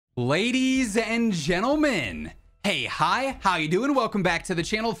Ladies and gentlemen, hey, hi, how you doing? Welcome back to the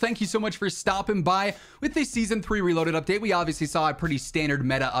channel. Thank you so much for stopping by. With the Season 3 Reloaded update, we obviously saw a pretty standard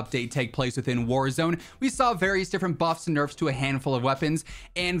meta update take place within Warzone. We saw various different buffs and nerfs to a handful of weapons,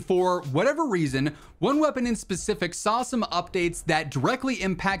 and for whatever reason, one weapon in specific saw some updates that directly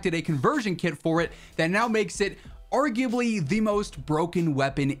impacted a conversion kit for it that now makes it arguably the most broken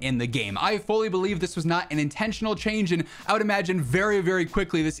weapon in the game. I fully believe this was not an intentional change, and I would imagine very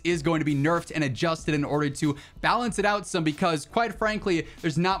quickly this is going to be nerfed and adjusted in order to balance it out some, because quite frankly,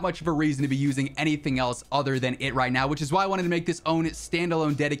 there's not much of a reason to be using anything else other than it right now, which is why I wanted to make this own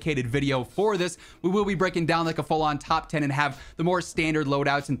standalone dedicated video for this. We will be breaking down like a full-on top 10 and have the more standard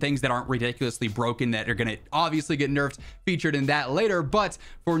loadouts and things that aren't ridiculously broken that are going to obviously get nerfed featured in that later. But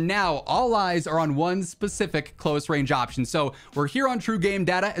for now, all eyes are on one specific close range option. So we're here on True Game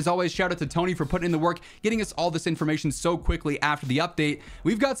Data. As always, shout out to Tony for putting in the work, getting us all this information so quickly after the update.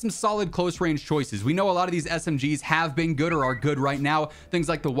 We've got some solid close range choices. We know a lot of these SMGs have been good or are good right now. Things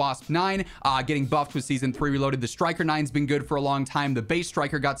like the WASP-9 getting buffed with Season 3 Reloaded. The Striker 9's been good for a long time. The base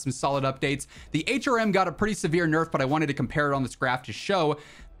Striker got some solid updates. The HRM got a pretty severe nerf, but I wanted to compare it on this graph to show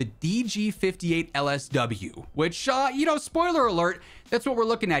the DG-58 LSW, which, you know, spoiler alert, that's what we're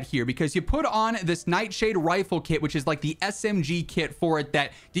looking at here, because you put on this Nightshade rifle kit, which is like the SMG kit for it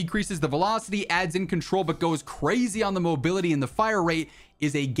that decreases the velocity, adds in control, but goes crazy on the mobility and the fire rate,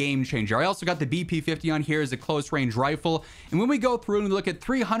 is a game changer. I also got the BP-50 on here as a close range rifle. And when we go through and we look at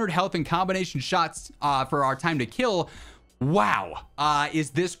 300 health and combination shots for our time to kill, wow,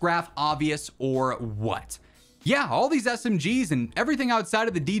 is this graph obvious or what? Yeah, all these SMGs and everything outside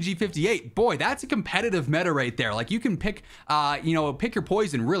of the DG-58, boy, that's a competitive meta right there. Like, you can pick, pick your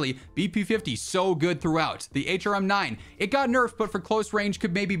poison, really. BP-50, so good throughout. The HRM-9, it got nerfed, but for close range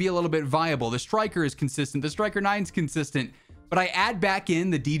could maybe be a little bit viable. The Striker is consistent. The Striker 9's consistent. But I add back in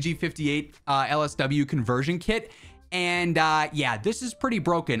the DG-58 LSW Conversion kit, and yeah, this is pretty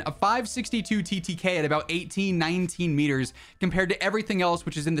broken. A 562 TTK at about 18, 19 meters compared to everything else,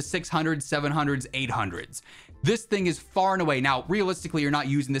 which is in the 600s, 700s, 800s. This thing is far and away. Now, realistically, you're not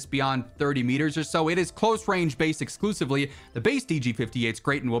using this beyond 30 meters or so. It is close range base exclusively. The base DG-58 is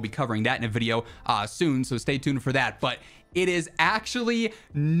great, and we'll be covering that in a video soon, so stay tuned for that. But it is actually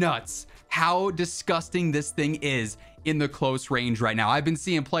nuts how disgusting this thing is in the close range right now. I've been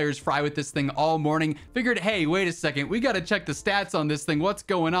seeing players fry with this thing all morning. Figured, hey, wait a second, we got to check the stats on this thing. What's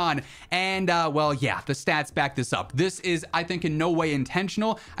going on? And well, yeah, the stats back this up. This is, I think, in no way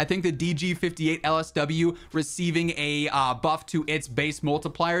intentional. I think the DG-58 LSW receiving a buff to its base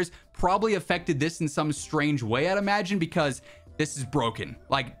multipliers probably affected this in some strange way, I'd imagine, because this is broken.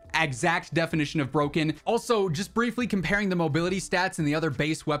 Like, exact definition of broken. Also, just briefly comparing the mobility stats and the other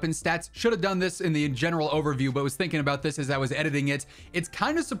base weapon stats. Should have done this in the general overview, but was thinking about this as I was editing it. It's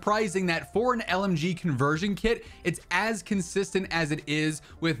kind of surprising that for an LMG conversion kit, it's as consistent as it is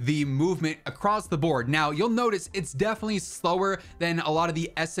with the movement across the board. Now, you'll notice it's definitely slower than a lot of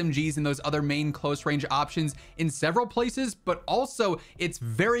the SMGs and those other main close range options in several places, but also it's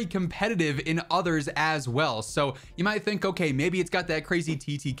very competitive in others as well. So you might think, okay, maybe it's got that crazy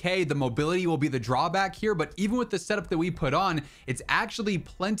TTK. The mobility will be the drawback here, but even with the setup that we put on, it's actually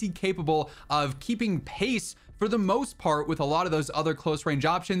plenty capable of keeping pace for the most part with a lot of those other close range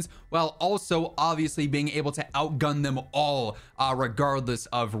options, while also obviously being able to outgun them all regardless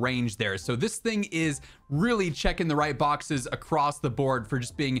of range there. So this thing is really checking the right boxes across the board for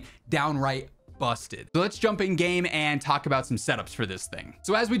just being downright busted. So let's jump in game and talk about some setups for this thing.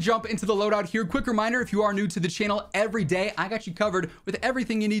 So as we jump into the loadout here, quick reminder, if you are new to the channel, every day I got you covered with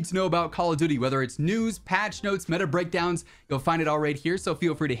everything you need to know about Call of Duty, whether it's news, patch notes, meta breakdowns, you'll find it all right here. So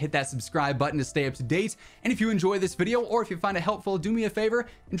feel free to hit that subscribe button to stay up to date. And if you enjoy this video, or if you find it helpful, do me a favor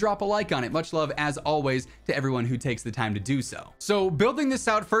and drop a like on it. Much love, as always, to everyone who takes the time to do so. So building this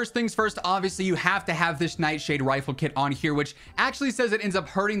out, first things first, obviously you have to have this Nightshade rifle kit on here, which actually says it ends up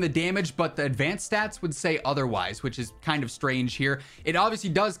hurting the damage, but the advanced stats would say otherwise, which is kind of strange here. It obviously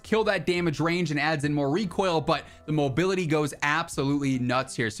does kill that damage range and adds in more recoil, but the mobility goes absolutely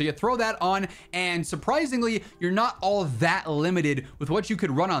nuts here. So you throw that on, and surprisingly, you're not all that limited with what you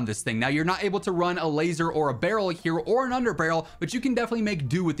could run on this thing. Now, you're not able to run a laser or a barrel here or an underbarrel, but you can definitely make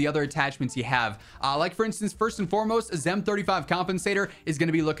do with the other attachments you have. Like, for instance, first and foremost, a ZEM35 compensator is going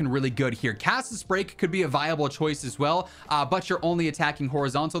to be looking really good here. Casus Break could be a viable choice as well, but you're only attacking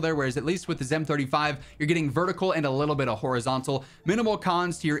horizontal there, whereas at least with the ZEM35, you're getting vertical and a little bit of horizontal. Minimal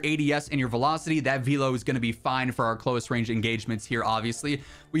cons to your ADS and your velocity. That velo is going to be fine for our close range engagements here, obviously.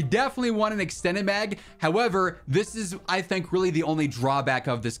 We definitely want an extended mag. However, this is, I think, really the only drawback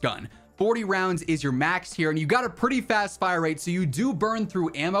of this gun. 40 rounds is your max here, and you got a pretty fast fire rate, so you do burn through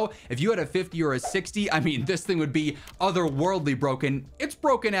ammo. If you had a 50 or a 60, I mean, this thing would be otherworldly broken. It's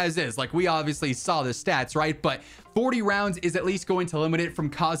broken as is. Like, we obviously saw the stats, right? But 40 rounds is at least going to limit it from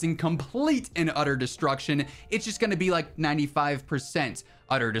causing complete and utter destruction. It's just going to be like 95%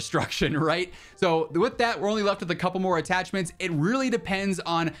 utter destruction, right? So with that, we're only left with a couple more attachments. It really depends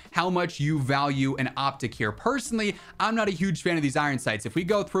on how much you value an optic here. Personally, I'm not a huge fan of these iron sights. If we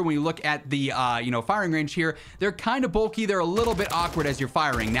go through, when you look at the firing range here, they're kind of bulky. They're a little bit awkward as you're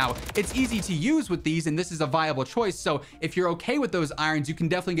firing. Now, it's easy to use with these, and this is a viable choice. So if you're okay with those irons, you can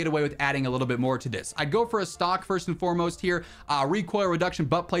definitely get away with adding a little bit more to this. I'd go for a stock first and foremost here. Recoil reduction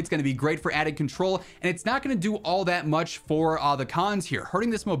butt plate's going to be great for added control, and it's not going to do all that much for the cons here. Hurting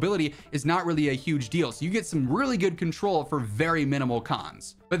this mobility is not really a huge deal, so you get some really good control for very minimal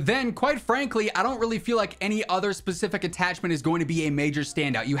cons. But then, quite frankly, I don't really feel like any other specific attachment is going to be a major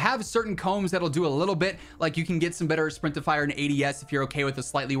standout. You have certain combs that'll do a little bit, like you can get some better sprint to fire and ADS if you're okay with a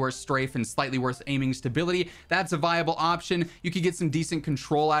slightly worse strafe and slightly worse aiming stability. That's a viable option. You could get some decent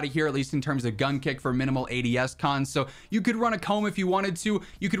control out of here, at least in terms of gun kick for minimal ADS cons. So you could run a comb if you wanted to.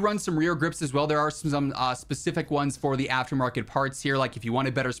 You could run some rear grips as well. There are some specific ones for the aftermarket parts here, like if you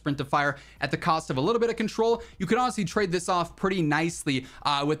wanted better sprint to fire at the cost of a little bit of control, you could honestly trade this off pretty nicely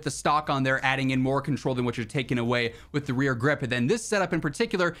with the stock on there, adding in more control than what you're taking away with the rear grip. And then this setup in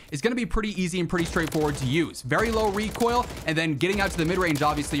particular is going to be pretty easy and pretty straightforward to use. Very low recoil, and then getting out to the mid-range,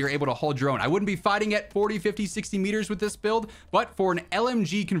 obviously you're able to hold your own. I wouldn't be fighting at 40, 50, 60 meters with this build, but for an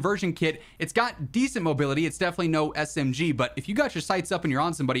LMG conversion kit, it's got decent mobility. It's definitely no SMG, but if you got your sights up and you're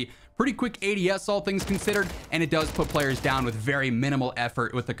on somebody, pretty quick ADS, all things considered, and it does put players down with very minimal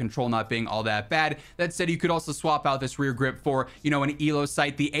effort with the control not being all that bad. That said, you could also swap out this rear grip for, an ELO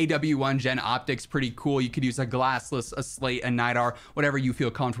sight. The AW1 Gen optics, pretty cool. You could use a glassless, a slate, a NIDAR, whatever you feel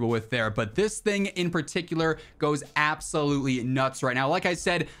comfortable with there. But this thing in particular goes absolutely nuts right now. Like I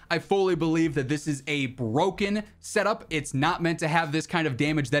said, I fully believe that this is a broken setup. It's not meant to have this kind of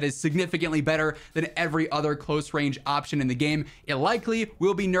damage that is significantly better than every other close range option in the game. It likely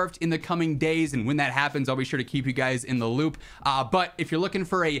will be nerfed in the coming days, and when that happens, I'll be sure to keep you guys in the loop. But if you're looking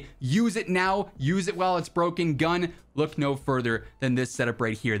for a use it now, use it while it's broken gun, look no further than this setup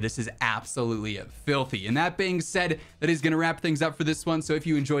right here. This is absolutely filthy. And that being said, that is going to wrap things up for this one. So if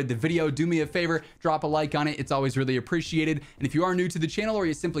you enjoyed the video, do me a favor, drop a like on it. It's always really appreciated. And if you are new to the channel or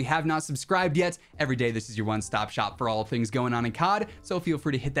you simply have not subscribed yet, every day this is your one-stop shop for all things going on in COD. So feel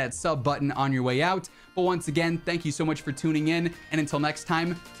free to hit that sub button on your way out. But once again, thank you so much for tuning in. And until next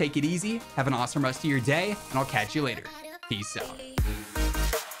time, take it easy, have an awesome rest of your day, and I'll catch you later. Peace out.